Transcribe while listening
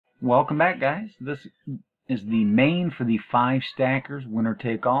Welcome back, guys. This is the main for the 5 stackers, winner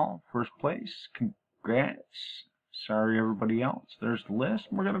take all, first place. Congrats. Sorry everybody else. There's the list.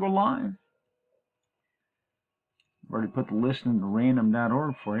 We're going to go live. I've already put the list into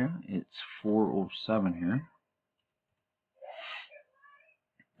random.org for you. It's 4:07 here.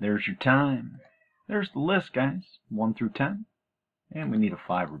 There's your time. There's the list, guys. 1 through 10. And we need a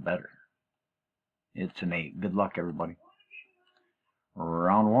 5 or better. It's an 8. Good luck, everybody.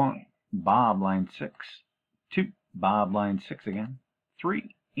 Round 1, Bob, line 6. 2, Bob, line 6 again.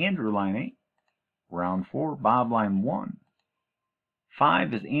 3, Andrew, line 8. Round 4, Bob, line 1.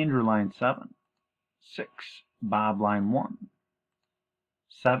 5 is Andrew, line 7. 6, Bob, line 1.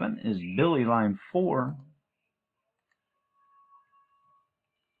 7 is Billy, line 4.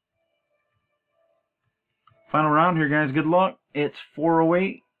 Final round here, guys. Good luck. It's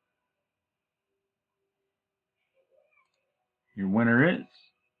 4:08. Your winner is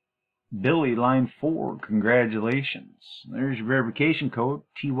Billy, line 4. Congratulations. There's your verification code,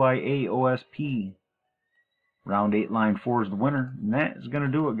 TYAOSP. Round 8, line 4 is the winner. And that is going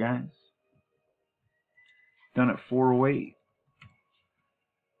to do it, guys. Done at 4:08.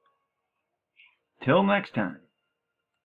 Till next time.